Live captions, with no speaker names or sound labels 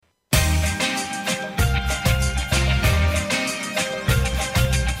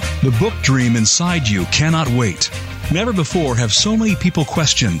The book dream inside you cannot wait. Never before have so many people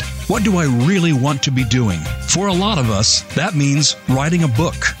questioned, what do I really want to be doing? For a lot of us, that means writing a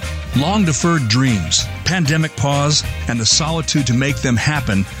book. Long-deferred dreams, pandemic pause, and the solitude to make them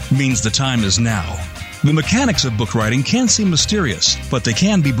happen means the time is now. The mechanics of book writing can seem mysterious, but they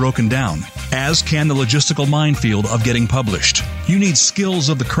can be broken down, as can the logistical minefield of getting published. You need skills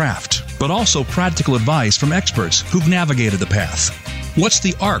of the craft, but also practical advice from experts who've navigated the path. What's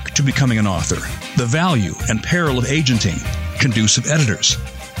the arc to becoming an author? The value and peril of agenting, conducive editors,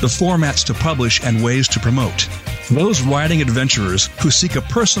 the formats to publish and ways to promote. Those writing adventurers who seek a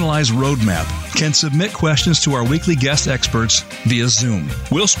personalized roadmap can submit questions to our weekly guest experts via Zoom.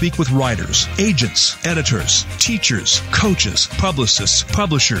 We'll speak with writers, agents, editors, teachers, coaches, publicists,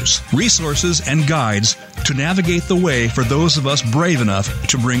 publishers, resources, and guides to navigate the way for those of us brave enough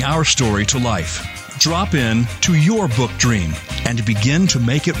to bring our story to life. Drop in to your book dream and begin to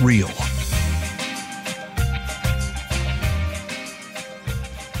make it real.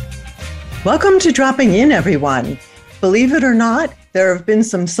 Welcome to Dropping In, everyone. Believe it or not, there have been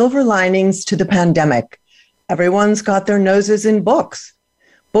some silver linings to the pandemic. Everyone's got their noses in books.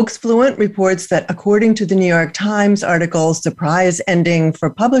 Books Fluent reports that according to the New York Times article, Surprise Ending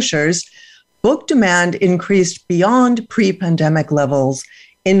for Publishers, book demand increased beyond pre-pandemic levels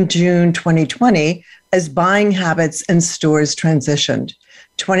in June 2020 as buying habits and stores transitioned.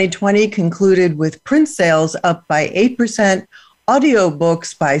 2020 concluded with print sales up by 8%,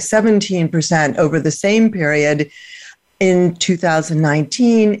 audiobooks by 17% over the same period in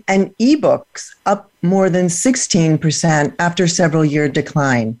 2019, and ebooks up more than 16% after several year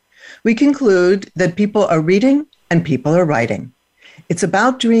decline. We conclude that people are reading and people are writing. It's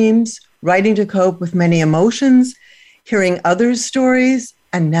about dreams, writing to cope with many emotions, hearing others' stories,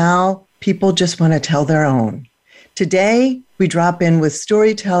 and now people just want to tell their own. Today, we drop in with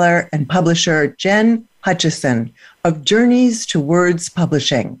storyteller and publisher Jen Hutchison of Journeys to Words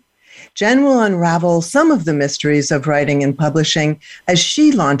Publishing. Jen will unravel some of the mysteries of writing and publishing as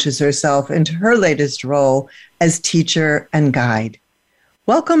she launches herself into her latest role as teacher and guide.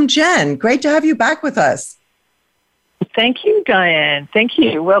 Welcome, Jen. Great to have you back with us. Thank you, Diane. Thank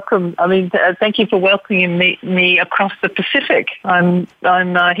you. Welcome. Thank you for welcoming me across the Pacific. I'm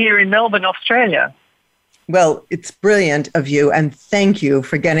here in Melbourne, Australia. Well, it's brilliant of you, and thank you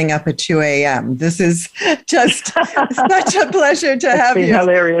for getting up at 2 a.m. This is just such a pleasure to have you.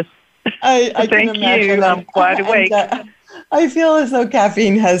 Hilarious. I thank you. I'm quite awake. I feel as though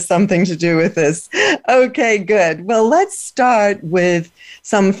caffeine has something to do with this. Okay, good. Well, let's start with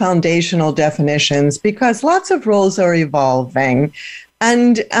some foundational definitions because lots of roles are evolving.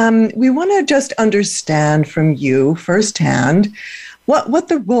 And we want to just understand from you firsthand what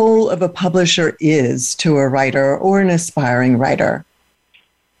the role of a publisher is to a writer or an aspiring writer.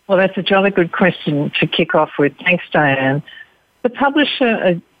 Well, that's a jolly good question to kick off with. Thanks, Diane. The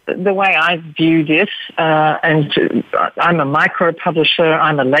publisher, the way I view this, and I'm a micro publisher,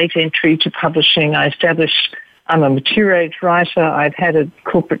 I'm a late entry to publishing. I'm a mature age writer. I've had a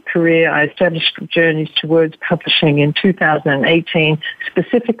corporate career. I established Journeys to Words Publishing in 2018,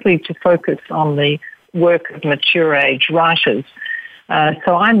 specifically to focus on the work of mature age writers.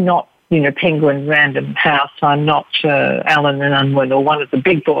 So I'm not, Penguin Random House. I'm not Allen and Unwin or one of the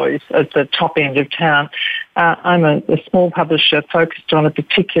big boys at the top end of town. I'm a small publisher focused on a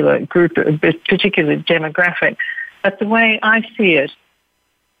particular group, a particular demographic. But the way I see it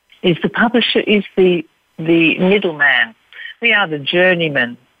is the publisher is the middleman. We are the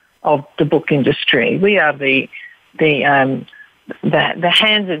journeyman of the book industry. We are the hands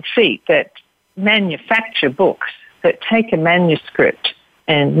and feet that manufacture books, that take a manuscript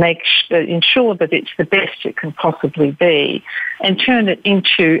and ensure that it's the best it can possibly be, and turn it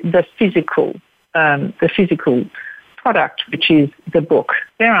into the physical product, which is the book.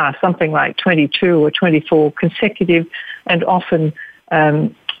 There are something like 22 or 24 consecutive and often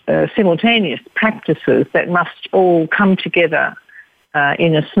simultaneous practices that must all come together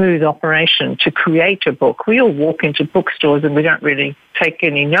in a smooth operation to create a book. We all walk into bookstores and we don't really take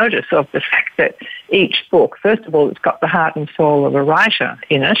any notice of the fact that each book, first of all, it's got the heart and soul of a writer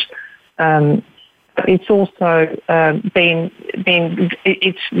in it. But it's also it's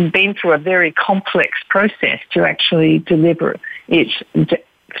been through a very complex process to actually deliver it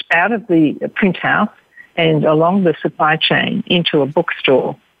out of the print house and along the supply chain into a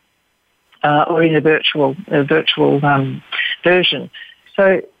bookstore. Or in a virtual version.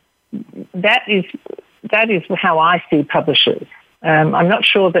 So that is how I see publishers. I'm not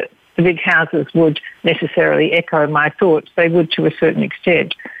sure that the big houses would necessarily echo my thoughts. They would to a certain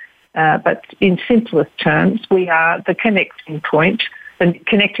extent. But in simplest terms, we are the connecting point the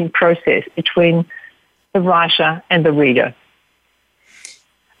connecting process between the writer and the reader.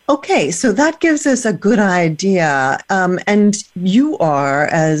 Okay, so that gives us a good idea. And you are,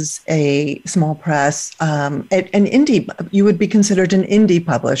 as a small press, an indie, you would be considered an indie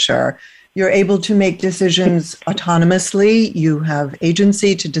publisher. You're able to make decisions autonomously. You have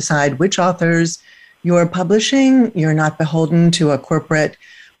agency to decide which authors you're publishing. You're not beholden to a corporate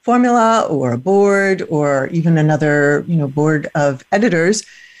formula or a board or even another, board of editors.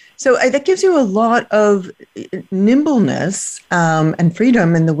 So that gives you a lot of nimbleness and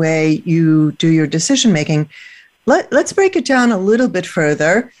freedom in the way you do your decision making. Let's break it down a little bit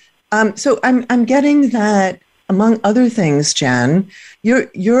further. So I'm getting that, among other things, Jen,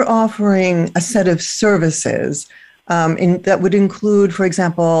 you're offering a set of services that would include, for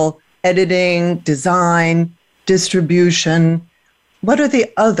example, editing, design, distribution. What are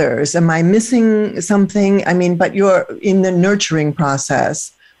the others? Am I missing something? But you're in the nurturing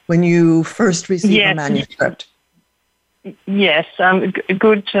process when you first receive a manuscript. Yes, a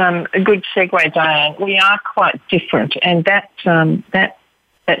good segue, Diane. We are quite different, and that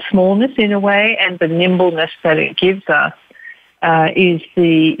smallness in a way, and the nimbleness that it gives us is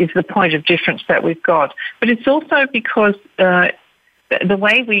the point of difference that we've got. But it's also because the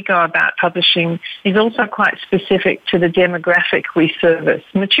way we go about publishing is also quite specific to the demographic we service.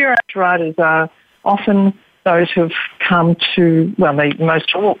 Mature age writers are often those who have come to, they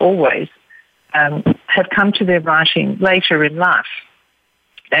most always have come to their writing later in life.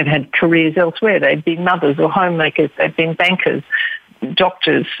 They've had careers elsewhere. They've been mothers or homemakers. They've been bankers,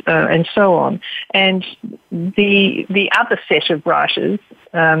 doctors, and so on. And the other set of writers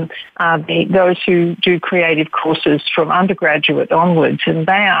are those who do creative courses from undergraduate onwards, and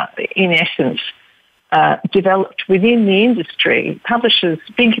they are, in essence, developed within the industry. Publishers,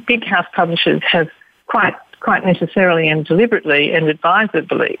 big house publishers, have quite necessarily and deliberately and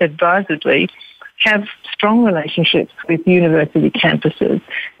advisedly have strong relationships with university campuses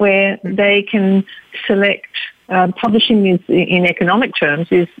where they can select. Publishing is, in economic terms,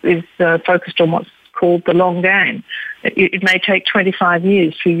 is focused on what's called the long game. It may take 25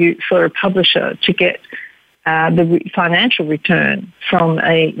 years for a publisher to get the financial return from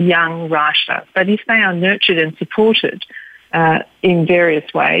a young writer. But if they are nurtured and supported in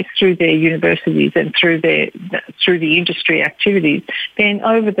various ways through their universities and through the industry activities, then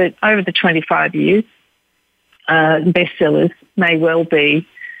over the 25 years, bestsellers may well be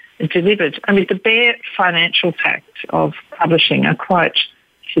delivered. The bare financial facts of publishing are quite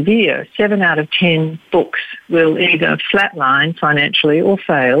severe. 7 out of 10 books will either flatline financially or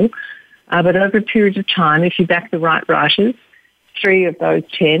fail. But over a period of time, if you back the right writers, 3 of those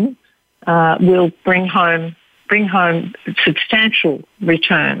 10 will bring home substantial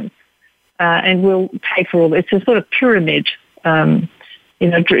returns and will pay for all. It's a sort of pyramid.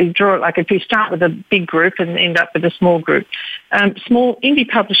 Draw it like if you start with a big group and end up with a small group. Small indie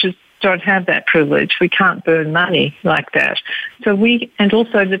publishers don't have that privilege. We can't burn money like that. And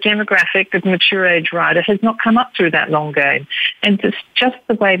also the demographic of mature age writer has not come up through that long game. And it's just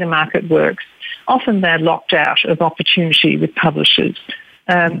the way the market works. Often they're locked out of opportunity with publishers.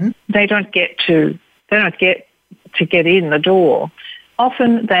 They don't get to get in the door.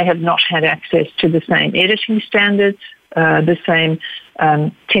 Often they have not had access to the same editing standards, the same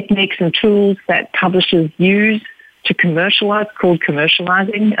techniques and tools that publishers use to commercialize, called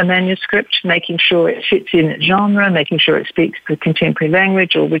commercializing a manuscript, making sure it fits in genre, making sure it speaks the contemporary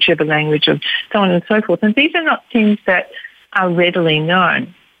language or whichever language, and so on and so forth. And these are not things that are readily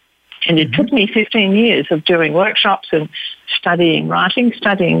known. And it took me 15 years of doing workshops and studying writing,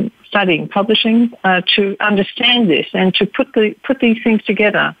 studying publishing to understand this and to put these things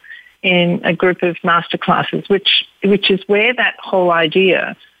together in a group of masterclasses, which is where that whole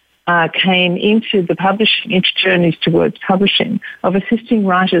idea came into the publishing, into Journeys Towards Publishing, of assisting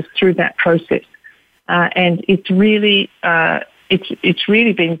writers through that process. And it's really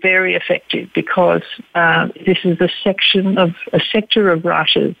been very effective because this is a sector of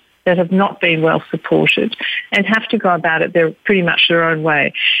writers that have not been well supported and have to go about it pretty much their own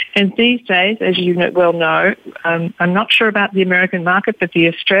way. And these days, as you well know, I'm not sure about the American market, but the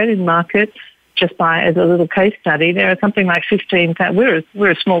Australian market, just as a little case study, there are something like 15,000,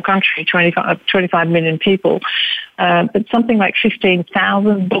 we're a small country, 25 million people, but something like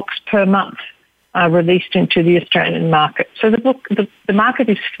 15,000 books per month are released into the Australian market. So the market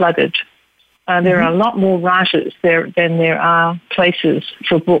is flooded. There are a lot more writers there than there are places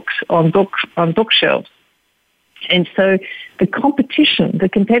for books on bookshelves. And so the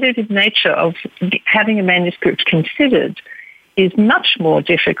competitive nature of having a manuscript considered is much more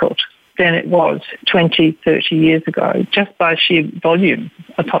difficult than it was 20, 30 years ago, just by sheer volume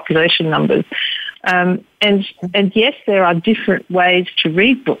of population numbers. And yes, there are different ways to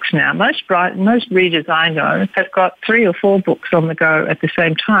read books now. Most readers I know have got 3 or 4 books on the go at the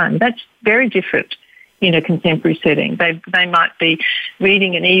same time. That's very different in a contemporary setting. They might be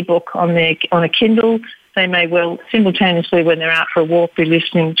reading an e-book on a Kindle. They may well simultaneously, when they're out for a walk, be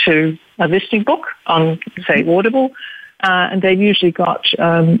listening to a listening book on, say, Audible. And they've usually got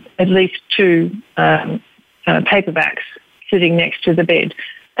at least 2 paperbacks sitting next to the bed,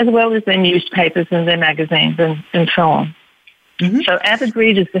 as well as their newspapers and their magazines and so on. Mm-hmm. So avid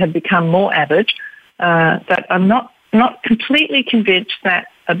readers have become more avid, but I'm not completely convinced that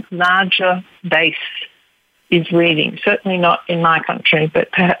a larger base is reading, certainly not in my country,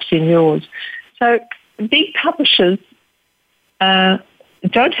 but perhaps in yours. So big publishers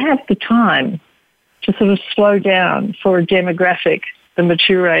don't have the time to sort of slow down for a demographic, the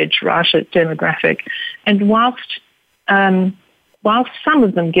mature age writer demographic. And whilst some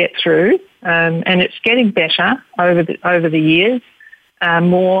of them get through, and it's getting better over the years,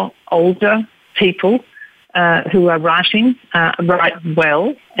 more older people who are writing write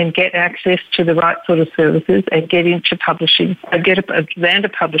well and get access to the right sort of services and get into publishing, land a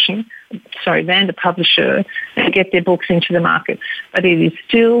publisher and get their books into the market. But it is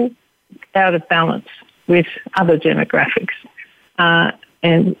still out of balance with other demographics.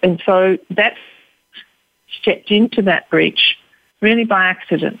 And so that's stepped into that breach really by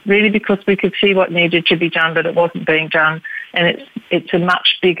accident, really because we could see what needed to be done, but it wasn't being done. And it's a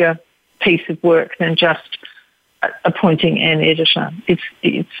much bigger piece of work than just appointing an editor. It's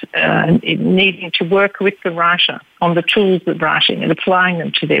needing to work with the writer on the tools of writing and applying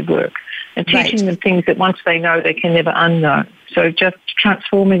them to their work and teaching them things that once they know they can never unknow. So just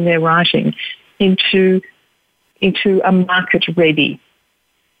transforming their writing into a market-ready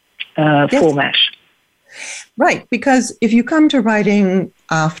format. Right, because if you come to writing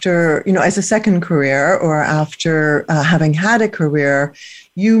after, as a second career or after having had a career,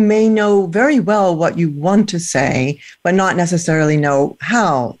 you may know very well what you want to say, but not necessarily know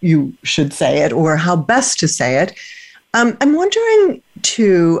how you should say it or how best to say it. I'm wondering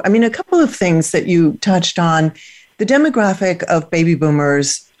too, a couple of things that you touched on, the demographic of baby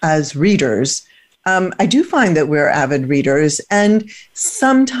boomers as readers. I do find that we're avid readers, and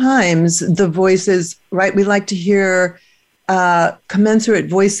sometimes the voices, right, we like to hear commensurate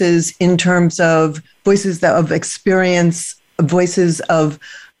voices in terms of voices of experience, voices of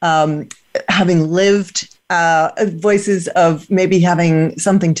having lived, voices of maybe having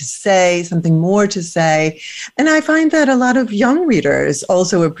something to say, something more to say. And I find that a lot of young readers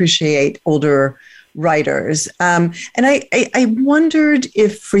also appreciate older writers. And I wondered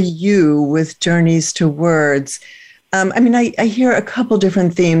if for you with Journeys to Words, I hear a couple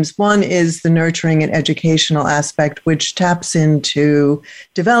different themes. One is the nurturing and educational aspect, which taps into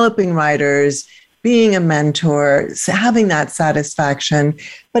developing writers, being a mentor, having that satisfaction.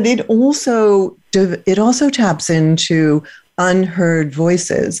 But it also taps into unheard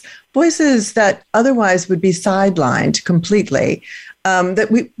voices that otherwise would be sidelined completely. That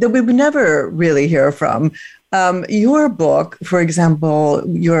we would never really hear from. Your book, for example,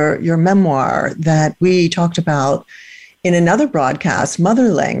 your memoir that we talked about in another broadcast,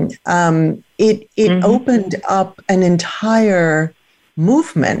 Motherling, it opened up an entire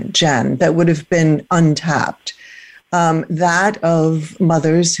movement, Jen, that would have been untapped. That of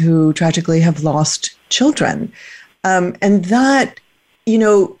mothers who tragically have lost children, and that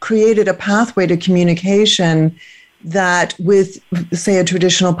created a pathway to communication that with, say, a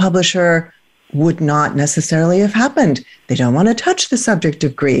traditional publisher would not necessarily have happened. They don't want to touch the subject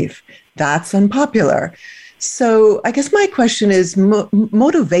of grief. That's unpopular. So I guess my question is,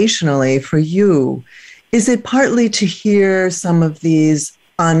 motivationally for you, is it partly to hear some of these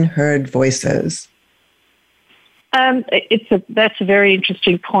unheard voices? That's a very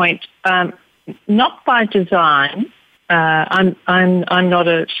interesting point. Not by design. I'm not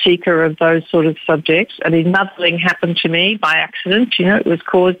a seeker of those sort of subjects. Motherling happened to me by accident. It was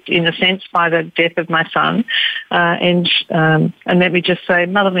caused in a sense by the death of my son. And let me just say,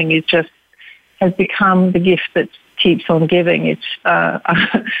 Motherling has become the gift that keeps on giving. It's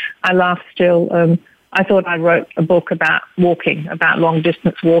I laugh still. I thought I wrote a book about walking, about long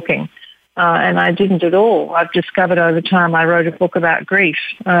distance walking. And I didn't at all. I've discovered over time I wrote a book about grief.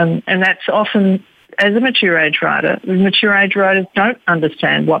 And that's often, as a mature age writer, mature age writers don't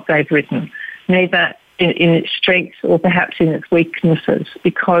understand what they've written, neither in its strengths or perhaps in its weaknesses,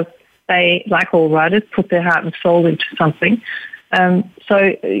 because they, like all writers, put their heart and soul into something.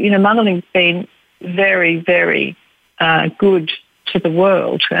 Motherling's been very, very good to the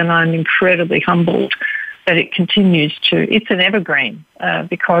world, and I'm incredibly humbled that it continues to. It's an evergreen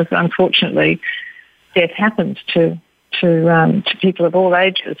because, unfortunately, death happens to people of all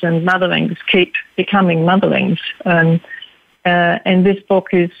ages, and motherlings keep becoming motherlings. And this book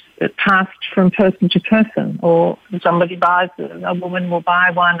is passed from person to person, or somebody buys it. A woman will buy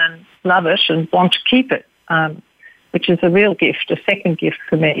one and love it and want to keep it, which is a real gift, a second gift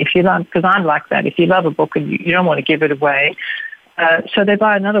for me. If you love, because I'm like that. If you love a book and you don't want to give it away, so they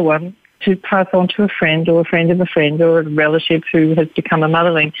buy another one to pass on to a friend or a friend of a friend or a relative who has become a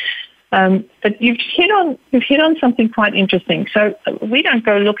motherling. But you've hit on something quite interesting. So we don't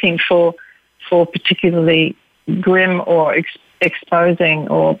go looking for particularly grim or exposing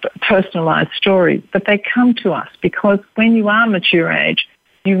or personalised stories, but they come to us because when you are mature age,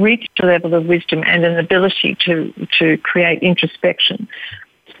 you reach a level of wisdom and an ability to create introspection.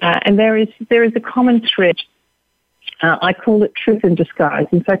 And there is a common thread. I call it truth in disguise.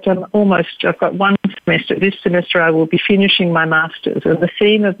 In fact, I've got one semester. This semester I will be finishing my master's, and the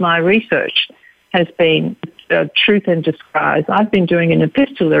theme of my research has been truth in disguise. I've been doing an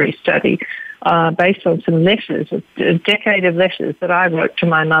epistolary study based on some letters, a decade of letters that I wrote to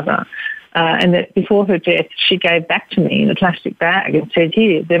my mother, and that before her death she gave back to me in a plastic bag and said,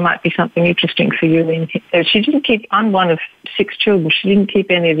 here, there might be something interesting for you in here. She didn't keep, I'm one of 6 children, she didn't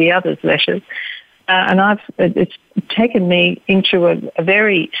keep any of the others' letters. And it's taken me into a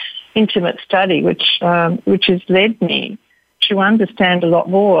very intimate study, which has led me to understand a lot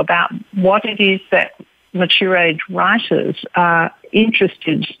more about what it is that mature age writers are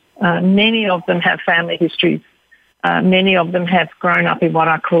interested. Many of them have family histories. Many of them have grown up in what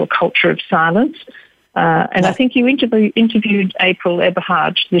I call a culture of silence. And I think you interviewed April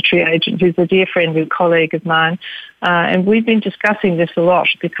Eberhard, literary agent, who's a dear friend and colleague of mine. And we've been discussing this a lot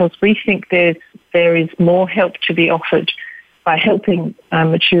because we think there is more help to be offered by helping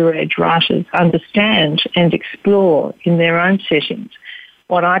mature age writers understand and explore in their own settings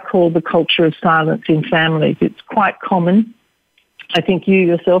what I call the culture of silence in families. It's quite common. I think you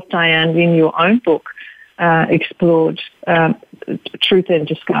yourself, Diane, in your own book, explored truth in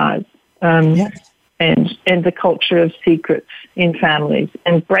disguise. Yes. And the culture of secrets in families.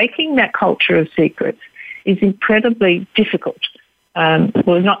 And breaking that culture of secrets is incredibly difficult.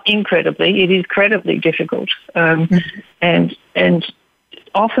 Well, not incredibly, it is incredibly difficult. And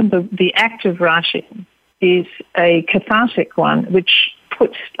often the act of writing is a cathartic one, which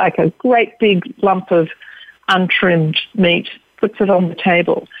puts like a great big lump of untrimmed meat, puts it on the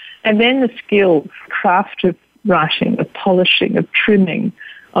table. And then the skill, craft of writing, of polishing, of trimming,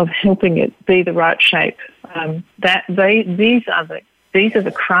 of helping it be the right shape. These are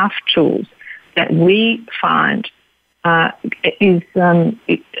the craft tools that we find is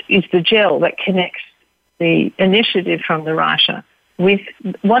the gel that connects the initiative from the writer with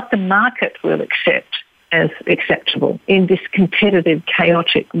what the market will accept as acceptable in this competitive,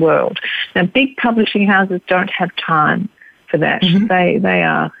 chaotic world. Now, big publishing houses don't have time for that. Mm-hmm. They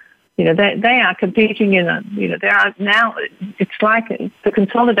are. They are competing in there are now, it's like the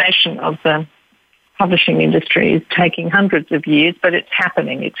consolidation of the publishing industry is taking hundreds of years, but it's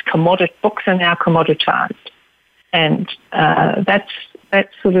happening. Books are now commoditized. And that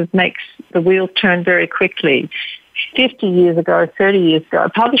sort of makes the wheels turn very quickly. 50 years ago, 30 years ago,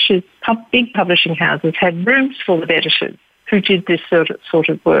 big publishing houses had rooms full of editors who did this sort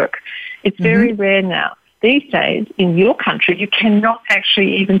of work. It's very rare now. These days, in your country, you cannot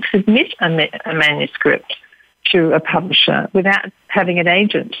actually even submit a manuscript to a publisher without having an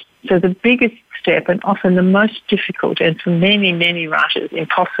agent. So the biggest step, and often the most difficult, and for many, many writers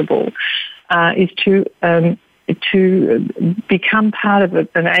impossible, is to become part of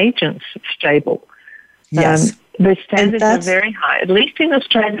an agent's stable. Yes. The standards are very high. At least in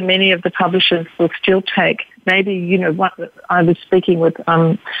Australia, many of the publishers will still take maybe, what I was speaking with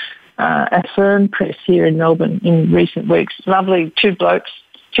a firm press here in Melbourne in recent weeks. Lovely two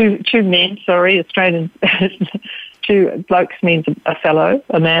men, Australian. Two blokes means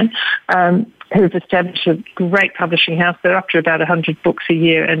a man, who've established a great publishing house. They're up to about 100 books a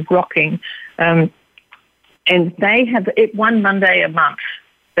year and rocking. And they have it one Monday a month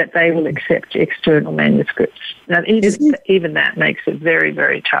that they will accept external manuscripts. Now, even that makes it very,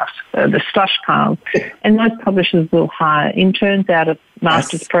 very tough. The slush piles. And most publishers will hire interns out of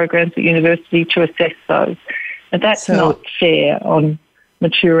master's programs at university to assess those. But that's not fair on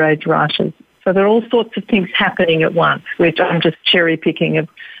mature age writers. So there are all sorts of things happening at once, which I'm just cherry picking of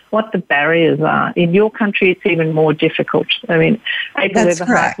what the barriers are. In your country, it's even more difficult. I mean, April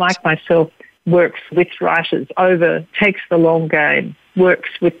Eberhard, like myself, works with writers takes the long game works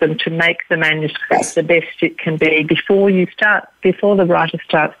with them to make the manuscript the best it can be before the writer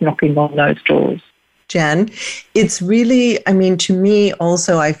starts knocking on those doors. Jen, it's really, to me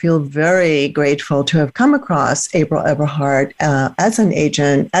also, I feel very grateful to have come across April Eberhardt as an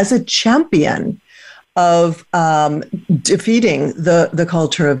agent, as a champion of defeating the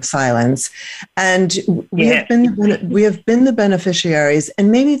culture of silence. And we have been the beneficiaries,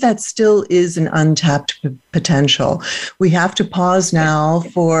 and maybe that still is an untapped potential. We have to pause now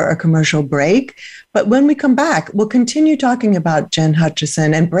for a commercial break, but when we come back, we'll continue talking about Jen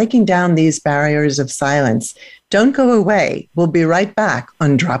Hutchison and breaking down these barriers of silence. Don't go away. We'll be right back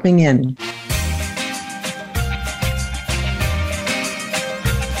on Dropping In.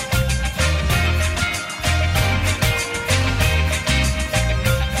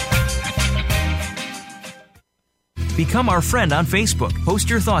 Become our friend on Facebook. Post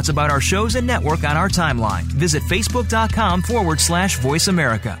your thoughts about our shows and network on our timeline. Visit facebook.com/Voice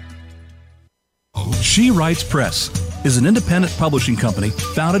America. She Writes Press is an independent publishing company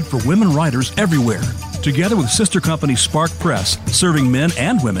founded for women writers everywhere. Together with sister company Spark Press, serving men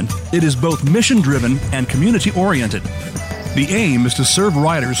and women, it is both mission-driven and community-oriented. The aim is to serve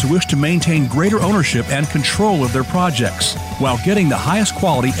writers who wish to maintain greater ownership and control of their projects while getting the highest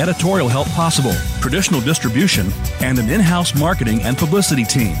quality editorial help possible, traditional distribution, and an in-house marketing and publicity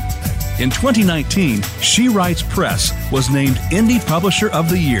team. In 2019, She Writes Press was named Indie Publisher of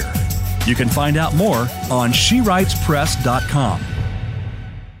the Year. You can find out more on shewritespress.com.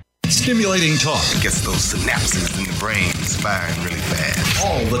 Stimulating talk. It gets those synapses in the brain firing really fast.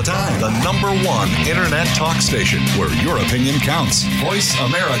 All the time. The #1 internet talk station where your opinion counts.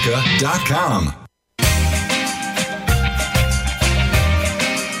 VoiceAmerica.com.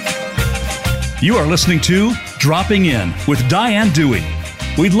 You are listening to Dropping In with Diane Dewey.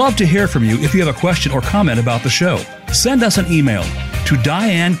 We'd love to hear from you if you have a question or comment about the show. Send us an email to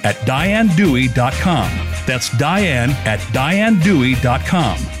Diane@DianeDewey.com. That's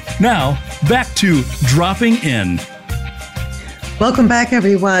Diane@DianeDewey.com. Now, back to Dropping In. Welcome back,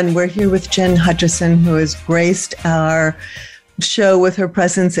 everyone. We're here with Jen Hutchison, who has graced our show with her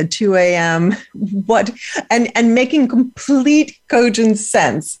presence at 2 a.m. And making complete cogent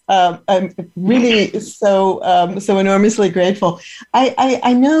sense. I'm really so enormously grateful.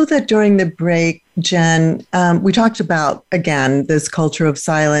 I know that during the break, Jen, we talked about, again, this culture of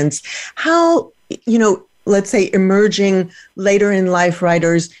silence, how, let's say emerging later in life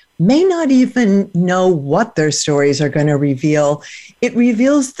writers may not even know what their stories are going to reveal. It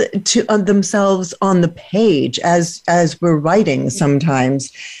reveals themselves on the page as we're writing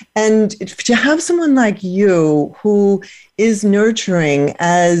sometimes. And to have someone like you who is nurturing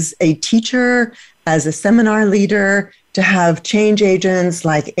as a teacher, as a seminar leader, to have change agents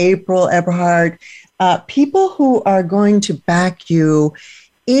like April Eberhardt, people who are going to back you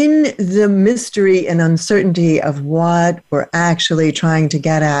in the mystery and uncertainty of what we're actually trying to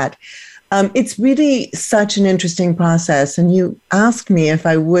get at. It's really such an interesting process. And you asked me if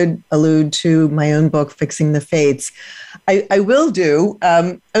I would allude to my own book, Fixing the Fates. I will do,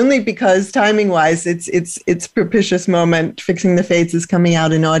 only because timing-wise, it's propitious moment. Fixing the Fates is coming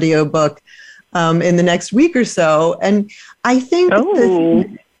out in audiobook in the next week or so. And I think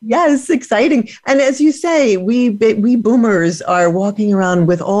yes, exciting. And as you say, we boomers are walking around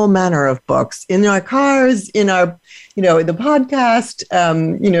with all manner of books in our cars, in our, the podcast,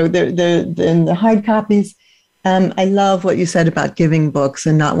 in the hard copies. I love what you said about giving books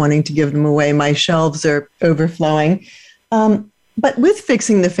and not wanting to give them away. My shelves are overflowing. But with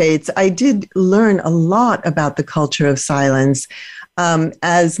Fixing the Fates, I did learn a lot about the culture of silence.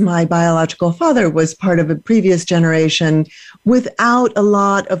 As my biological father was part of a previous generation, without a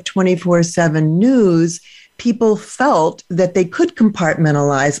lot of 24/7 news, people felt that they could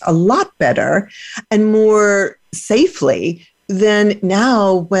compartmentalize a lot better and more safely than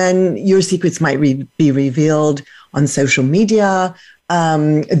now when your secrets might be revealed on social media.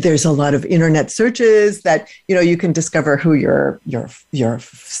 There's a lot of internet searches that, you can discover who your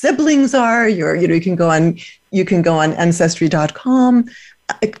siblings are. You can go on ancestry.com,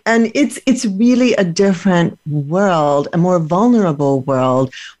 and it's really a different world, a more vulnerable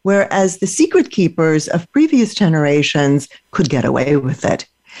world, whereas the secret keepers of previous generations could get away with it.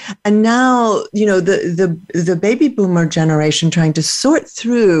 And now, the baby boomer generation trying to sort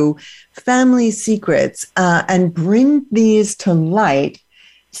through family secrets and bring these to light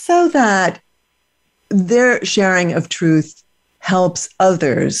so that their sharing of truth helps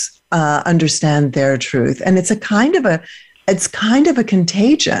others understand their truth. And it's kind of a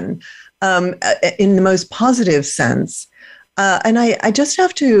contagion in the most positive sense. And I just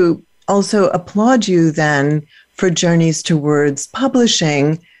have to also applaud you then for Journeys Towards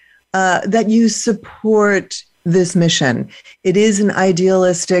Publishing, that you support this mission. It is an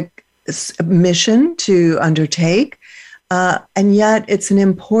idealistic mission to undertake, and yet it's an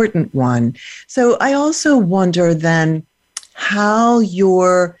important one. So I also wonder then how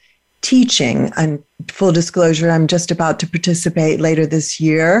your teaching, and full disclosure, I'm just about to participate later this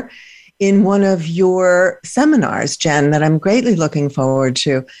year in one of your seminars, Jen, that I'm greatly looking forward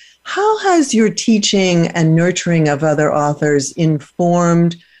to. How has your teaching and nurturing of other authors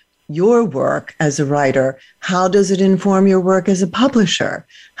informed your work as a writer? How does it inform your work as a publisher?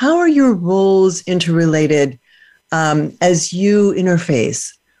 How are your roles interrelated as you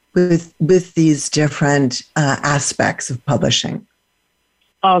interface with these different aspects of publishing?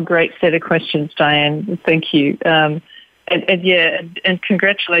 Oh, great set of questions, Diane. Thank you. And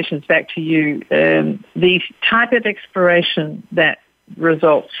congratulations back to you. The type of exploration that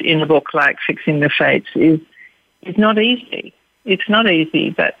results in a book like Fixing the Fates is not easy. It's not easy,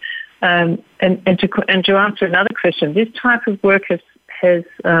 but and to answer another question, this type of work has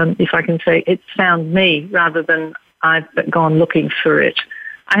if I can say, it's found me rather than I've gone looking for it.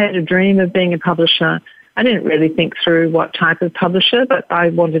 I had a dream of being a publisher. I didn't really think through what type of publisher, but I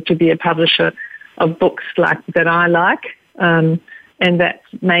wanted to be a publisher of books that I like, and that's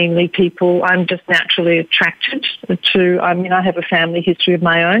mainly people I'm just naturally attracted to. I mean, I have a family history of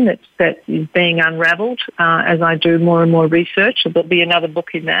my own that is being unravelled as I do more and more research. There'll be another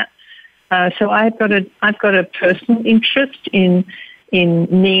book in that. So I've got a personal interest in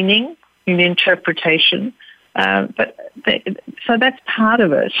meaning, in interpretation. So that's part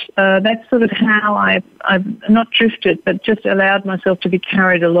of it. That's sort of how I've not drifted, but just allowed myself to be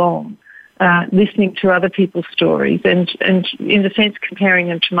carried along, listening to other people's stories and in a sense comparing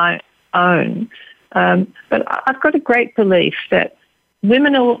them to my own. But I've got a great belief that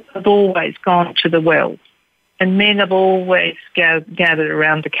women have always gone to the well, and men have always gathered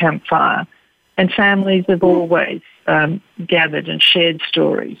around the campfire, and families have always gathered and shared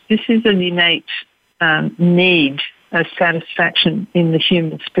stories. This is an innate need, a satisfaction in the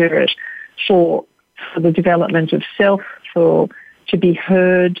human spirit for the development of self, to be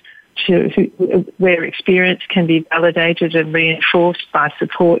heard, where experience can be validated and reinforced by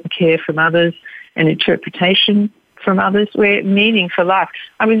support and care from others and interpretation from others, where meaning for life.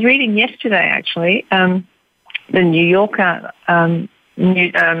 I was reading yesterday, actually, the New Yorker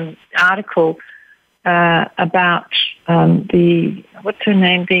article about what's her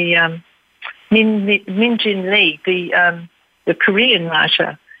name, Min Jin Lee, the Korean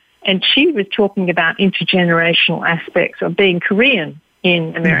writer, and she was talking about intergenerational aspects of being Korean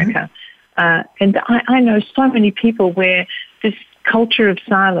in America. And I know so many people where this culture of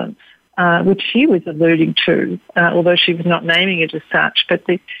silence, which she was alluding to, although she was not naming it as such, but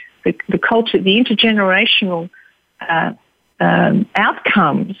the culture, the intergenerational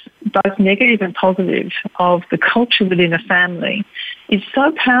outcomes, both negative and positive, of the culture within a family is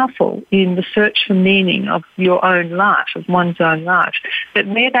so powerful in the search for meaning of your own life, of one's own life, that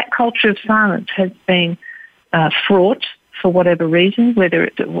where that culture of silence has been fraught for whatever reason, whether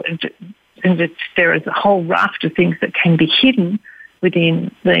there is a whole raft of things that can be hidden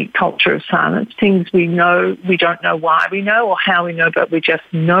within the culture of silence, things we know, we don't know why we know or how we know, but we just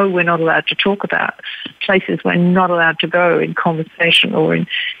know we're not allowed to talk about, places we're not allowed to go in conversation or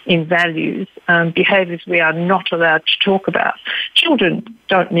in values, behaviours we are not allowed to talk about. Children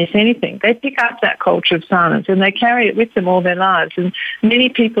don't miss anything. They pick up that culture of silence and they carry it with them all their lives. And many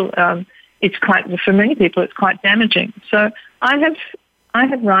people, for many people, it's quite damaging. So I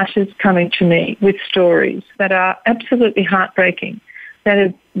have writers coming to me with stories that are absolutely heartbreaking,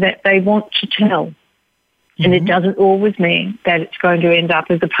 that they want to tell. And it doesn't always mean that it's going to end up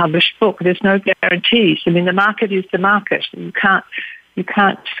as a published book. There's no guarantees. I mean, the market is the market. You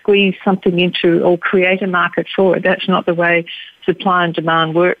can't squeeze something into or create a market for it. That's not the way supply and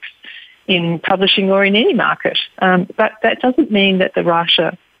demand works in publishing or in any market. But that doesn't mean that the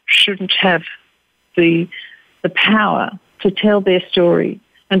writer shouldn't have the power to tell their story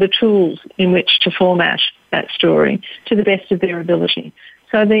and the tools in which to format that story to the best of their ability.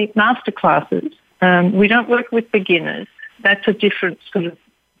 So the masterclasses, we don't work with beginners. That's a different sort of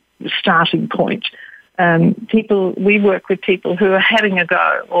starting point. We work with people who are having a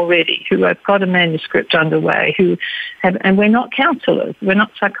go already, who have got a manuscript underway, and we're not counsellors, we're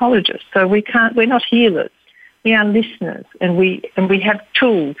not psychologists, so we're not healers. We are listeners, and we have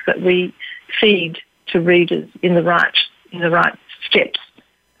tools that we feed to readers in the right steps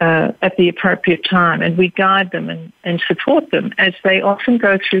at the appropriate time, and we guide them and support them as they often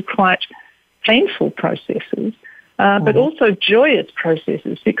go through quite painful processes but also joyous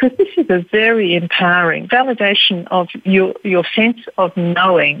processes, because this is a very empowering validation of your sense of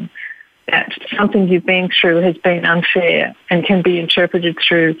knowing that something you've been through has been unfair and can be interpreted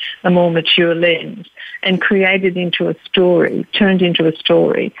through a more mature lens and created into a story, turned into a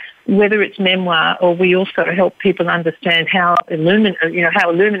story, whether it's memoir, or we also help people understand how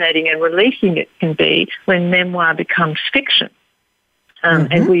illuminating and releasing it can be when memoir becomes fiction.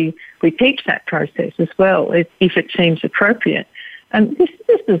 And we teach that process as well, if it seems appropriate. And this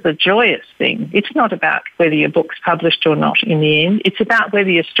is a joyous thing. It's not about whether your book's published or not in the end. It's about whether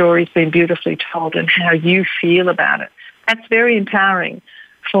your story's been beautifully told and how you feel about it. That's very empowering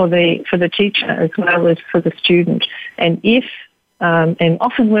for the teacher as well as for the student. And and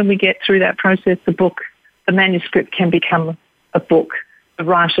often when we get through that process, the manuscript can become a book. The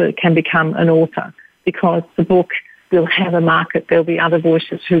writer can become an author, because the book will have a market. There'll be other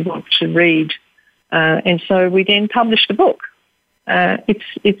voices who want to read. And so we then publish the book.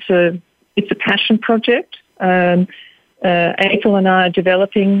 It's a passion project. April and I are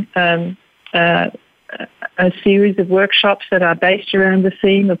developing a series of workshops that are based around the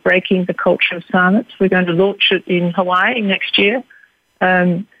theme of breaking the culture of silence. We're going to launch it in Hawaii next year,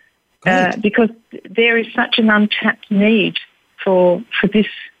 because there is such an untapped need for this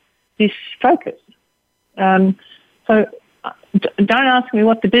focus. So don't ask me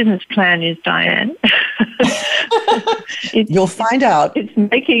what the business plan is, Diane. You'll find out. It's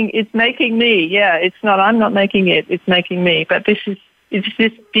making me. Yeah, it's not. I'm not making it. It's making me. But this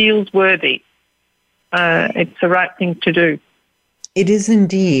feels worthy. It's the right thing to do. It is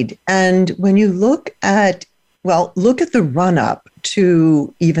indeed. And when you look at the run-up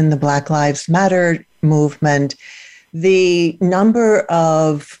to even the Black Lives Matter movement, the number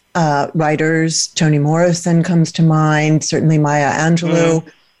of writers, Toni Morrison comes to mind, certainly Maya Angelou,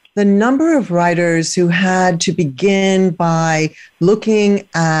 the number of writers who had to begin by looking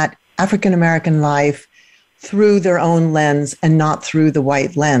at African-American life through their own lens and not through the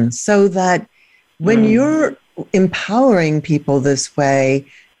white lens, so that when you're empowering people this way,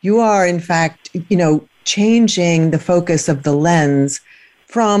 you are in fact, changing the focus of the lens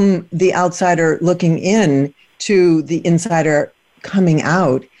from the outsider looking in to the insider coming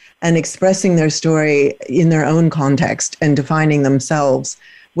out and expressing their story in their own context and defining themselves,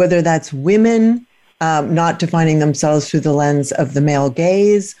 whether that's women not defining themselves through the lens of the male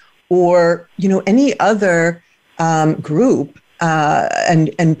gaze, or any other group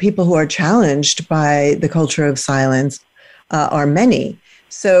and people who are challenged by the culture of silence are many.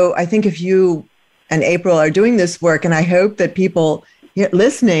 So I think if you and April are doing this work, and I hope that people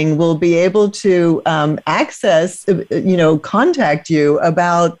listening will be able to access, contact you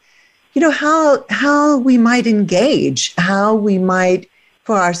about, how we might engage, how we might,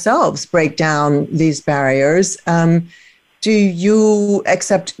 for ourselves, break down these barriers. Do you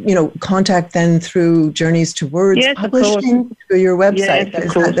accept, contact then through Journeys Towards Publishing, through your website?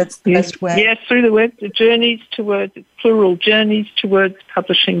 Yes, that's the best way? Yes, through the web, Journeys Towards, plural,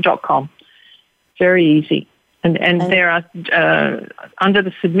 journeystowardspublishing.com. Very easy. And there are, under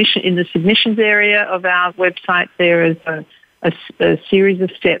the submission, in the submissions area of our website, there is a series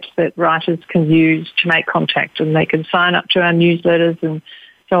of steps that writers can use to make contact, and they can sign up to our newsletters and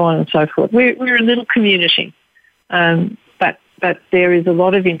so on and so forth. We're a little community, but there is a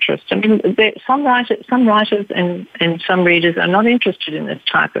lot of interest. I mean, some writers and some readers are not interested in this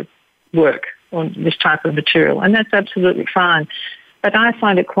type of work or this type of material, and that's absolutely fine. But I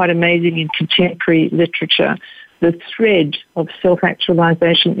find it quite amazing in contemporary literature. The thread of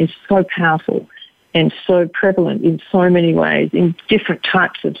self-actualization is so powerful and so prevalent in so many ways, in different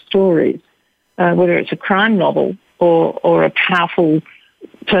types of stories, whether it's a crime novel or a powerful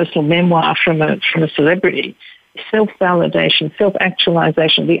personal memoir from a celebrity. Self-validation,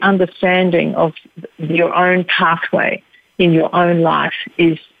 self-actualization, the understanding of your own pathway in your own life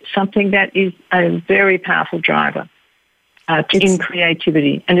is something that is a very powerful driver in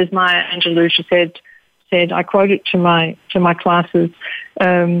creativity. And as Maya Angelou said, I quote it to my classes,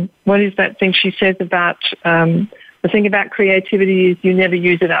 what is that thing she says about, the thing about creativity is you never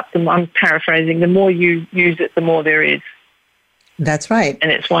use it up. I'm paraphrasing, the more you use it, the more there is. That's right.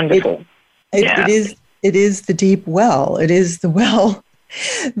 And it's wonderful. It is the deep well. It is the well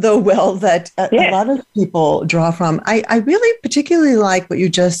that a lot of people draw from. I really particularly like what you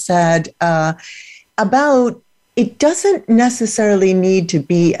just said about it doesn't necessarily need to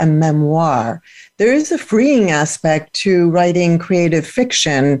be a memoir. There is a freeing aspect to writing creative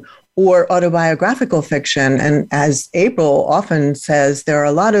fiction or autobiographical fiction. And as April often says, there are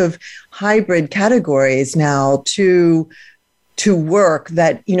a lot of hybrid categories now to to work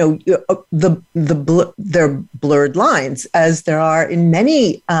that, there are blurred lines, as there are in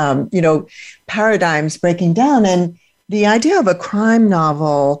many, paradigms breaking down. And the idea of a crime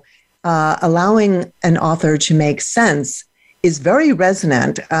novel allowing an author to make sense is very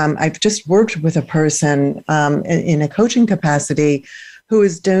resonant. I've just worked with a person in a coaching capacity who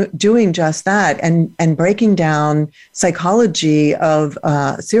is doing just that and breaking down psychology of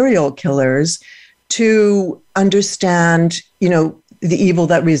serial killers to understand, the evil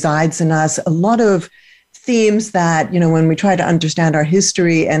that resides in us. A lot of themes that, when we try to understand our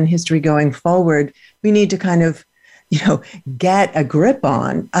history and history going forward, we need to kind of, get a grip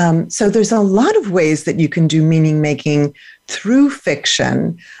on. So there's a lot of ways that you can do meaning making through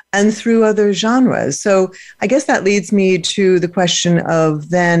fiction and through other genres. So I guess that leads me to the question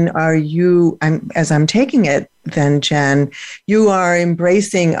of then, as I'm taking it then, Jen, you are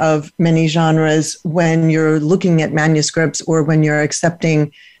embracing of many genres when you're looking at manuscripts or when you're accepting,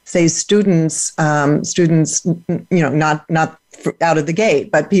 say, students, not out of the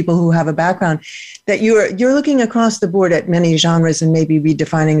gate, but people who have a background, that you're looking across the board at many genres and maybe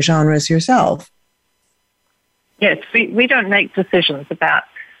redefining genres yourself. Yes, we don't make decisions about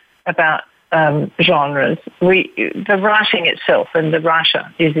genres. The writing itself and the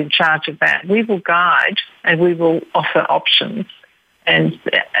writer is in charge of that. We will guide and we will offer options and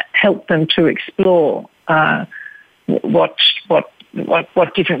help them to explore what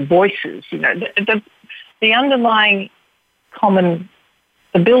different voices. The underlying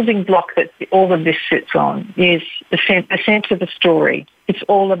the building block that all of this sits on is the sense of the story. It's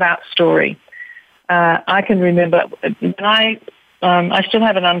all about story. I can remember when I still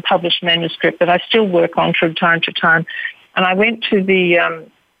have an unpublished manuscript that I still work on from time to time, and I went to the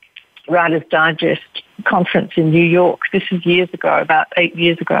Writer's Digest conference in New York. This is years ago, about 8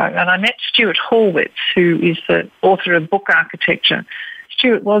 years ago, and I met Stuart Horwitz, who is the author of Book Architecture.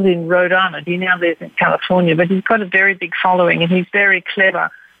 Stuart was in Rhode Island. He now lives in California, but he's got a very big following, and he's very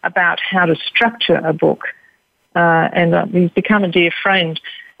clever about how to structure a book, and he's become a dear friend.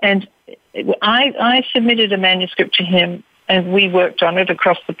 And I submitted a manuscript to him, and we worked on it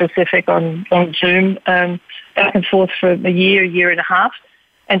across the Pacific on Zoom, back and forth for a year and a half.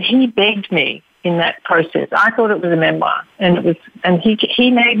 And he begged me in that process. I thought it was a memoir, and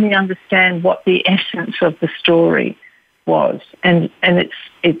he made me understand what the essence of the story was, and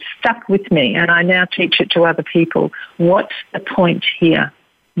it's stuck with me, and I now teach it to other people. What's the point here?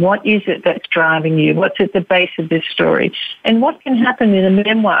 What is it that's driving you? What's at the base of this story? And what can happen in a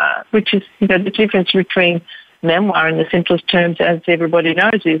memoir, which is the difference between memoir in the simplest terms, as everybody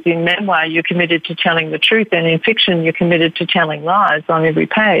knows, is in memoir you're committed to telling the truth, and in fiction you're committed to telling lies on every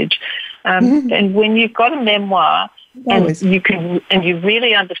page. And when you've got a memoir, and you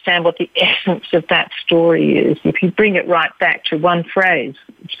really understand what the essence of that story is, if you bring it right back to one phrase,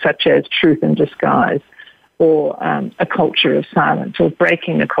 such as truth in disguise, or a culture of silence, or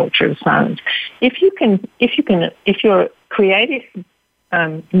breaking the culture of silence. If your creative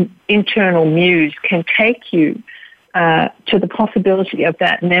internal muse can take you to the possibility of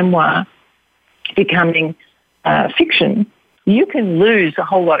that memoir becoming fiction, you can lose a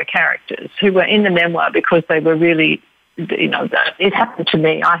whole lot of characters who were in the memoir because they were really, it happened to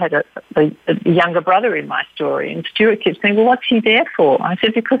me. I had a younger brother in my story, and Stuart kept saying, well, what's he there for? I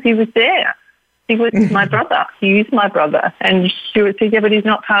said, because he was there. He was my brother. He is my brother. And Stuart said, yeah, but he's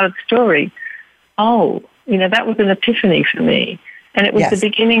not part of the story. Oh, that was an epiphany for me. And it was the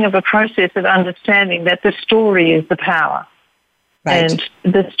beginning of a process of understanding that the story is the power. Right.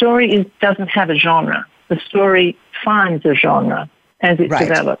 And the story doesn't have a genre. The story finds a genre as it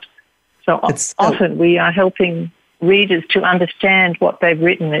develops. So often we are helping readers to understand what they've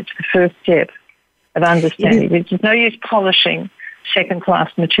written. It's the first step of understanding. There's no use polishing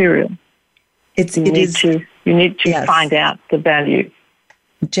second-class material. You need to find out the value.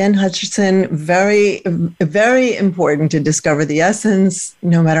 Jen Hutchison, very, very important to discover the essence,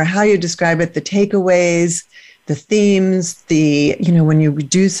 no matter how you describe it, the takeaways, the themes, when you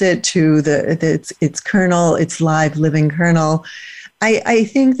reduce it to its kernel, its live, living kernel. I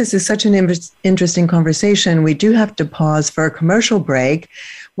think this is such an interesting conversation. We do have to pause for a commercial break.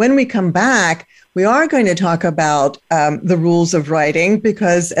 When we come back, we are going to talk about the rules of writing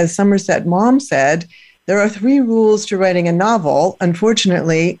because, as Somerset Maugham said, there are 3 rules to writing a novel.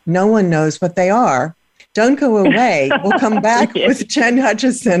 Unfortunately, no one knows what they are. Don't go away. We'll come back with Jen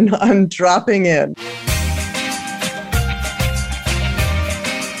Hutchison on Dropping In.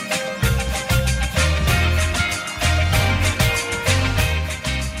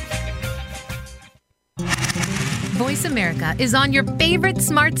 America is on your favorite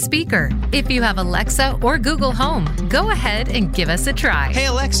smart speaker. If you have Alexa or Google Home, go ahead and give us a try. Hey,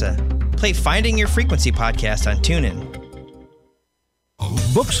 Alexa, play Finding Your Frequency podcast on TuneIn.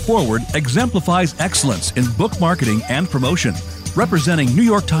 Books Forward exemplifies excellence in book marketing and promotion, representing New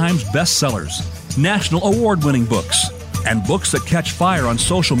York Times bestsellers, national award-winning books, and books that catch fire on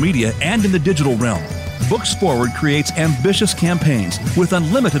social media and in the digital realm. Books Forward creates ambitious campaigns with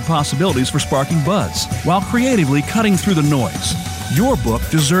unlimited possibilities for sparking buzz, while creatively cutting through the noise. Your book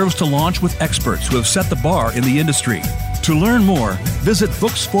deserves to launch with experts who have set the bar in the industry. To learn more, visit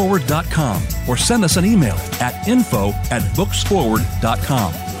booksforward.com or send us an email at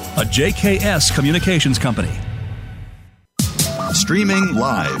info@booksforward.com. A JKS Communications company. Streaming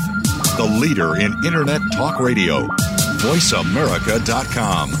live. The leader in Internet talk radio.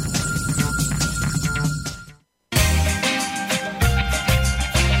 VoiceAmerica.com.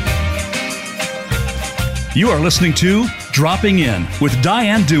 You are listening to Dropping In with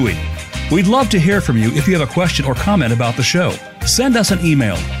Diane Dewey. We'd love to hear from you if you have a question or comment about the show. Send us an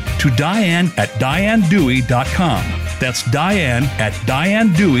email to diane@dianedewey.com. That's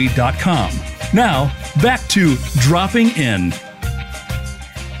diane@dianedewey.com. Now, back to Dropping In.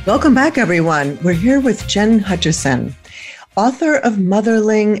 Welcome back, everyone. We're here with Jen Hutchison, author of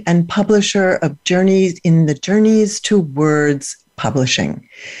Motherling and publisher of Journeys in the Journeys to Words publishing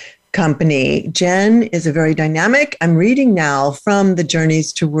company. Jen is a very dynamic. I'm reading now from the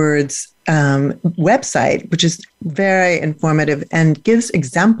Journeys to Words website, which is very informative and gives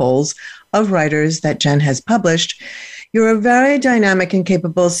examples of writers that Jen has published. You're a very dynamic and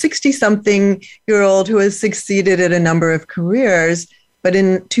capable 60-something-year-old who has succeeded at a number of careers. But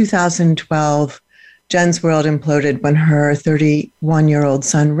in 2012, Jen's world imploded when her 31-year-old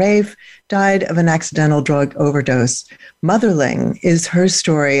son, Raif, died of an accidental drug overdose. Motherling is her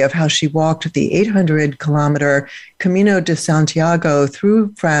story of how she walked the 800-kilometer Camino de Santiago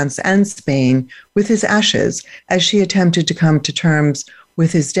through France and Spain with his ashes as she attempted to come to terms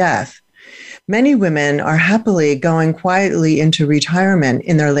with his death. Many women are happily going quietly into retirement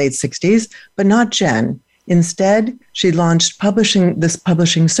in their late 60s, but not Jen. Instead, she launched this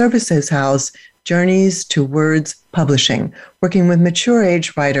publishing services house, Journeys to Words Publishing, working with mature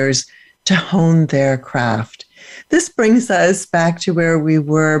age writers to hone their craft. This brings us back to where we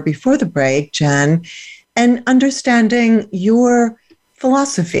were before the break, Jen, and understanding your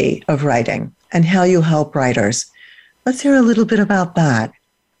philosophy of writing and how you help writers. Let's hear a little bit about that.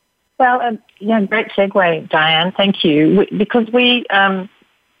 Well, great segue, Diane. Thank you. Because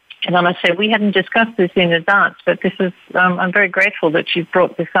and I must say, we hadn't discussed this in advance, but this is, I'm very grateful that you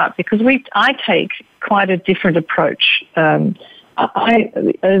brought this up because I take quite a different approach. As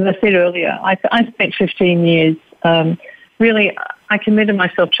I said earlier, I spent 15 years, really, I committed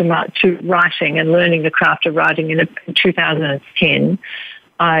myself to writing and learning the craft of writing in 2010.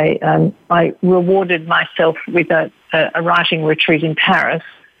 I rewarded myself with a writing retreat in Paris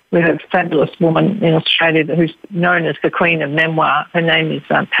with a fabulous woman in Australia who's known as the Queen of Memoir. Her name is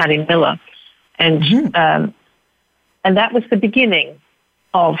Patti Miller. And that was the beginning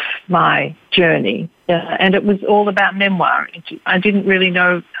of my journey. And it was all about memoir. I didn't really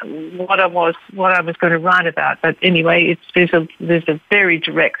know what I was going to write about. But anyway, there's a very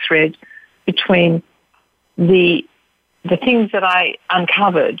direct thread between the things that I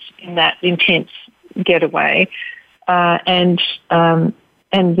uncovered in that intense getaway and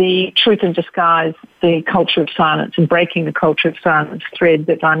the truth in disguise, the culture of silence and breaking the culture of silence thread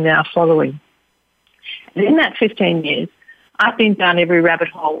that I'm now following. And in that 15 years, I've been down every rabbit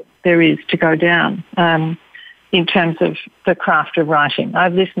hole there is to go down in terms of the craft of writing.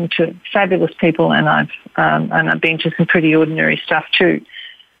 I've listened to fabulous people and I've been to some pretty ordinary stuff too.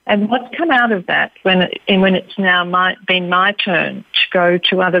 And what's come out of that when it's now been my turn to go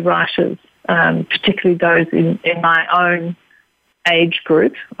to other writers, particularly those in my own age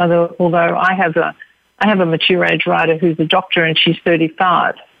group, although I have a mature age writer who's a doctor and she's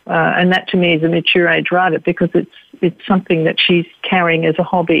 35, and that to me is a mature age writer because it's something that she's carrying as a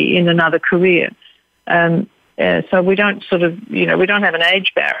hobby in another career. So we don't we don't have an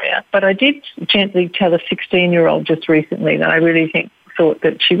age barrier. But I did gently tell a 16-year-old just recently that I really thought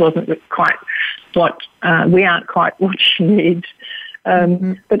that she wasn't quite we aren't quite what she needs.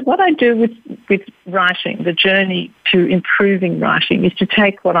 But what I do with writing, the journey to improving writing, is to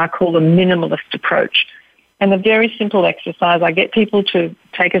take what I call a minimalist approach. And a very simple exercise, I get people to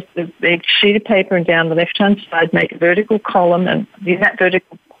take a sheet of paper and down the left-hand side, make a vertical column, and in that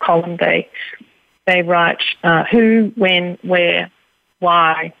vertical column they write who, when, where,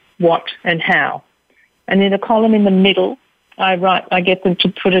 why, what, and how. And in a column in the middle, I get them to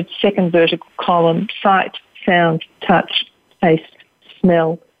put a second vertical column, cite, sound, touch, taste,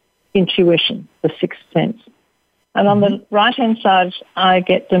 smell, intuition, the sixth sense. And on the right-hand side, I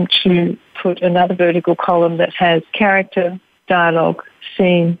get them to put another vertical column that has character, dialogue,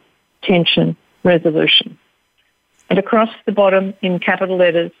 scene, tension, resolution. And across the bottom in capital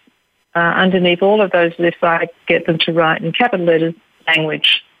letters, underneath all of those lists, I get them to write in capital letters,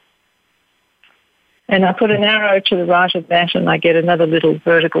 language. And I put an arrow to the right of that, and I get another little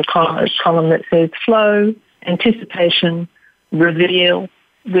vertical column that says flow, anticipation, reveal,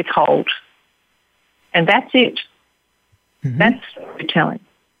 withhold. And that's it. That's storytelling.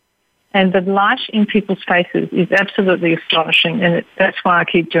 And the light in people's faces is absolutely astonishing, and that's why I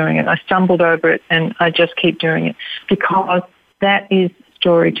keep doing it. I stumbled over it, and I just keep doing it, because that is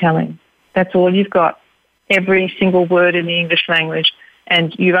storytelling. That's all you've got, every single word in the English language,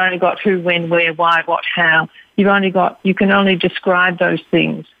 and you've only got who, when, where, why, what, how. You can only describe those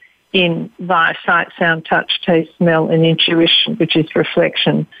things via sight, sound, touch, taste, smell, and intuition, which is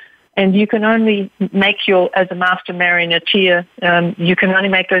reflection. And you can only make as a master marionneteer, you can only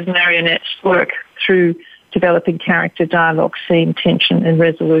make those marionettes work through developing character, dialogue, scene, tension, and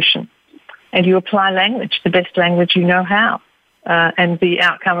resolution. And you apply language, the best language you know how. And the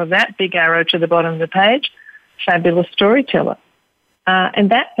outcome of that, big arrow to the bottom of the page, fabulous storyteller. And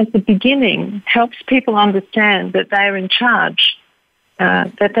that, at the beginning, helps people understand that they're in charge,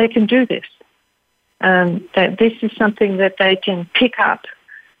 that they can do this, that this is something that they can pick up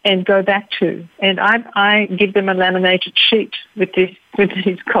and go back to. And I give them a laminated sheet with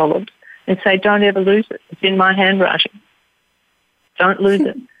these columns and say, don't ever lose it. It's in my handwriting. Don't lose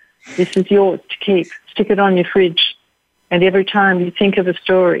it. This is yours to keep. Stick it on your fridge. And every time you think of a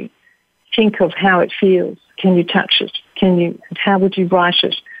story, think of how it feels. Can you touch it? How would you write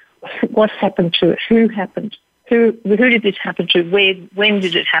it? What happened to it? Who happened? Who did this happen to? When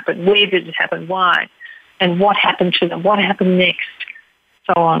did it happen? Where did it happen? Why? And what happened to them? What happened next?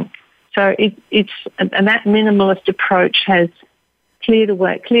 So on. So and that minimalist approach has cleared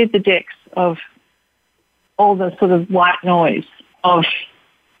the decks of all the sort of white noise of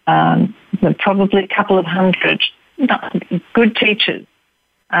probably a couple of hundred good teachers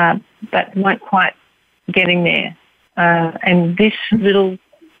that weren't quite getting there. And this little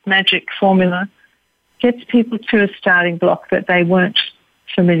magic formula gets people to a starting block that they weren't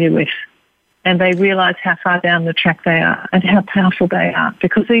familiar with. And they realise how far down the track they are and how powerful they are,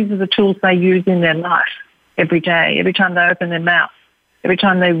 because these are the tools they use in their life every day. Every time they open their mouth, every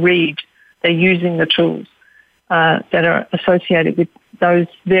time they read, they're using the tools that are associated with those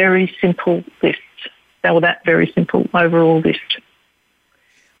very simple lists, that very simple overall list.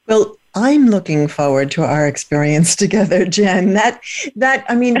 Well, I'm looking forward to our experience together, Jen.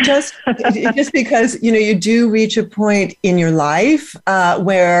 Just because, you do reach a point in your life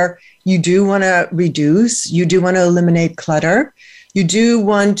where you do want to reduce, you do want to eliminate clutter, you do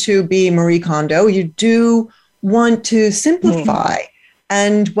want to be Marie Kondo, you do want to simplify.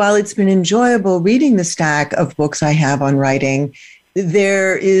 And while it's been enjoyable reading the stack of books I have on writing,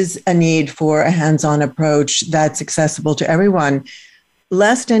 there is a need for a hands-on approach that's accessible to everyone.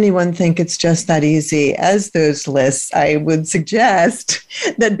 Lest anyone think it's just that easy as those lists, I would suggest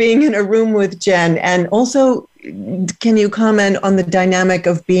that being in a room with Jen, and also, can you comment on the dynamic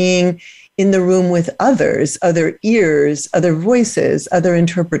of being in the room with others, other ears, other voices, other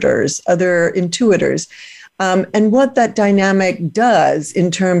interpreters, other intuitors, and what that dynamic does in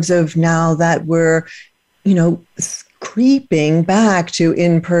terms of now that we're, creeping back to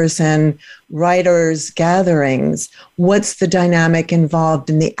in-person writers' gatherings? What's the dynamic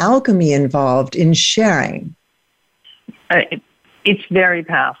involved and the alchemy involved in sharing? It's very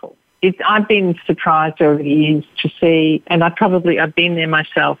powerful. I've been surprised over the years to see, and I've been there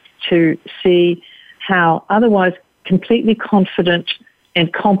myself, to see how otherwise completely confident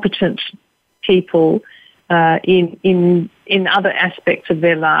and competent people in other aspects of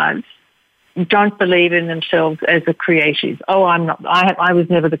their lives don't believe in themselves as a creative. Oh, I'm not. I was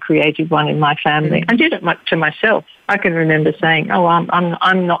never the creative one in my family. I did it to myself. I can remember saying, "Oh,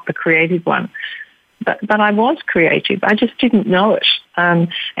 I'm not the creative one," but I was creative. I just didn't know it, and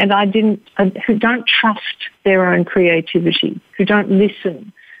I didn't. Who don't trust their own creativity, who don't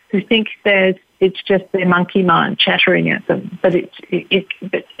listen, who think it's just their monkey mind chattering at them,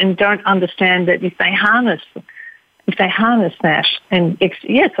 and don't understand that if they harness that, and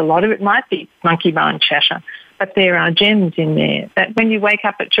yes, a lot of it might be monkey mind chatter, but there are gems in there that when you wake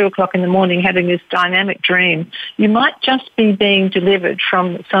up at 2:00 in the morning having this dynamic dream, you might just be being delivered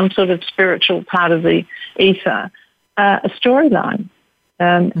from some sort of spiritual part of the ether, a storyline.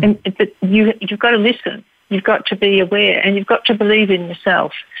 But you've got to listen. You've got to be aware, and you've got to believe in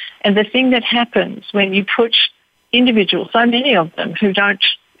yourself. And the thing that happens when you push individuals, so many of them who don't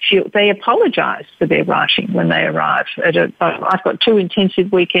feel, they apologise for their writing when they arrive. I've got 2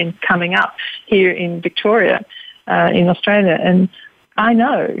 intensive weekends coming up here in Victoria, in Australia, and I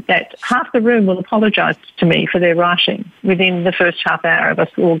know that half the room will apologise to me for their writing within the first half hour of us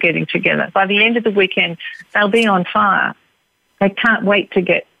all getting together. By the end of the weekend, they'll be on fire. They can't wait to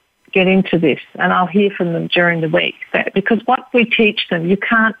get into this, and I'll hear from them during the week. Because what we teach them, you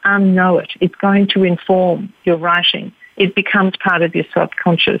can't unknow it. It's going to inform your writing. It becomes part of your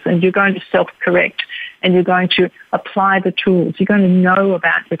subconscious, and you're going to self-correct, and you're going to apply the tools. You're going to know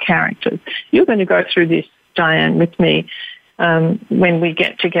about your characters. You're going to go through this, Diane, with me when we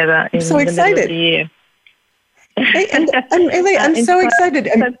get together in the middle of the year. I'm so excited.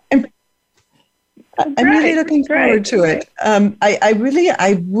 I'm really looking forward to it. I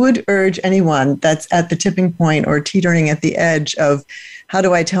would urge anyone that's at the tipping point or teetering at the edge of how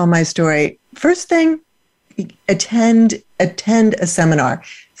do I tell my story? First thing, attend a seminar.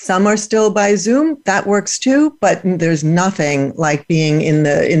 Some are still by Zoom. That works too, but there's nothing like being in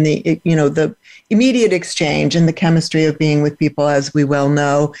the immediate exchange and the chemistry of being with people, as we well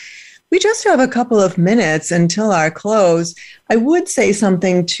know. We just have a couple of minutes until our close. I would say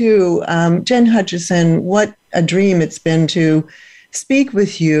something too, Jen Hutchison, what a dream it's been to speak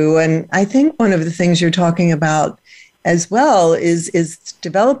with you. And I think one of the things you're talking about as well is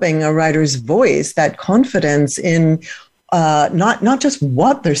developing a writer's voice, that confidence in not just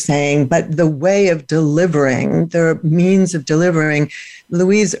what they're saying, but the way of delivering, their means of delivering.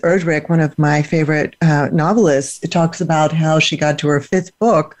 Louise Erdrich, one of my favorite novelists, talks about how she got to her 5th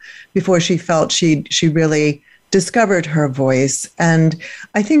book before she felt she really discovered her voice. And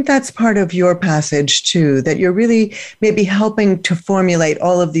I think that's part of your passage too, that you're really maybe helping to formulate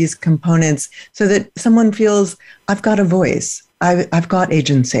all of these components so that someone feels, I've got a voice, I've got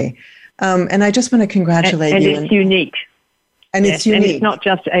agency. And I just want to congratulate you. And it's unique. And yes, it's unique. And it's not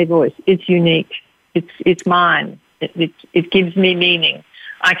just a voice. It's unique. It's mine. It gives me meaning.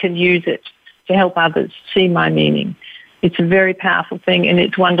 I can use it to help others see my meaning. It's a very powerful thing, and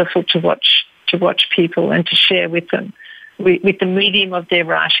it's wonderful to watch people and to share with them, with the medium of their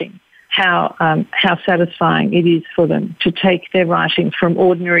writing, how satisfying it is for them to take their writing from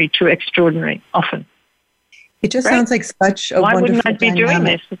ordinary to extraordinary. Often, it just sounds like such a wonderful wouldn't I be dynamic. doing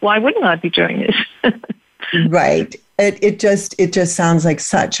this? Why wouldn't I be doing this? Right. It just sounds like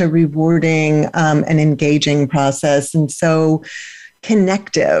such a rewarding and engaging process, and so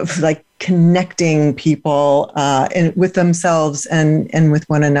connective, like connecting people with themselves and with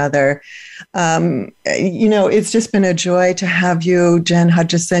one another. It's just been a joy to have you, Jen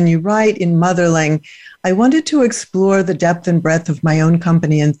Hutchison. You write in Motherling, I wanted to explore the depth and breadth of my own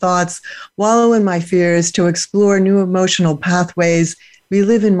company and thoughts, wallow in my fears, to explore new emotional pathways,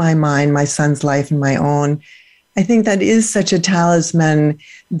 relive in my mind my son's life and my own. I think that is such a talisman,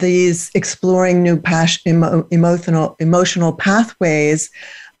 these exploring new emotional pathways.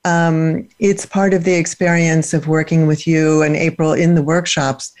 It's part of the experience of working with you and April in the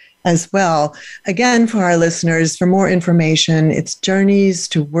workshops as well. Again, for our listeners, for more information, it's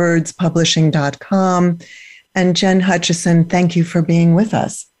journeystowordspublishing.com. And Jen Hutchison, thank you for being with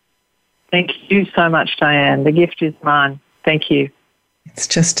us. Thank you so much, Diane. The gift is mine. Thank you. It's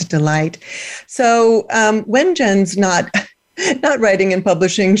just a delight. So when Jen's not writing and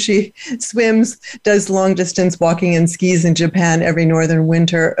publishing, she swims, does long distance walking and skis in Japan every northern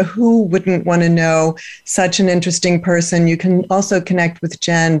winter. Who wouldn't want to know such an interesting person? You can also connect with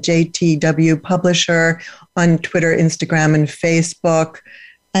Jen, JTW Publisher, on Twitter, Instagram, and Facebook.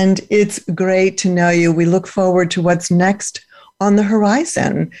 And it's great to know you. We look forward to what's next on the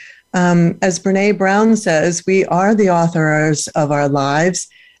horizon. As Brene Brown says, we are the authors of our lives,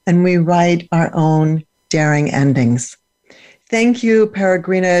 and we write our own daring endings. Thank you,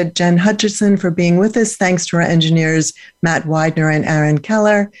 Peregrina Jen Hutchison, for being with us. Thanks to our engineers, Matt Widener and Aaron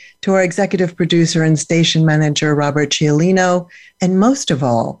Keller, to our executive producer and station manager, Robert Cialino, and most of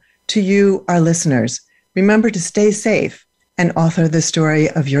all, to you, our listeners. Remember to stay safe and author the story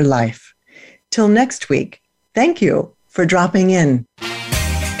of your life. Till next week, thank you for dropping in.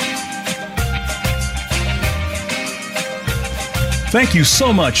 Thank you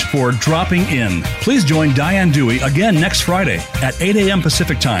so much for dropping in. Please join Diane Dewey again next Friday at 8 a.m.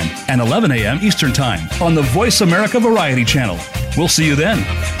 Pacific Time and 11 a.m. Eastern Time on the Voice America Variety Channel. We'll see you then.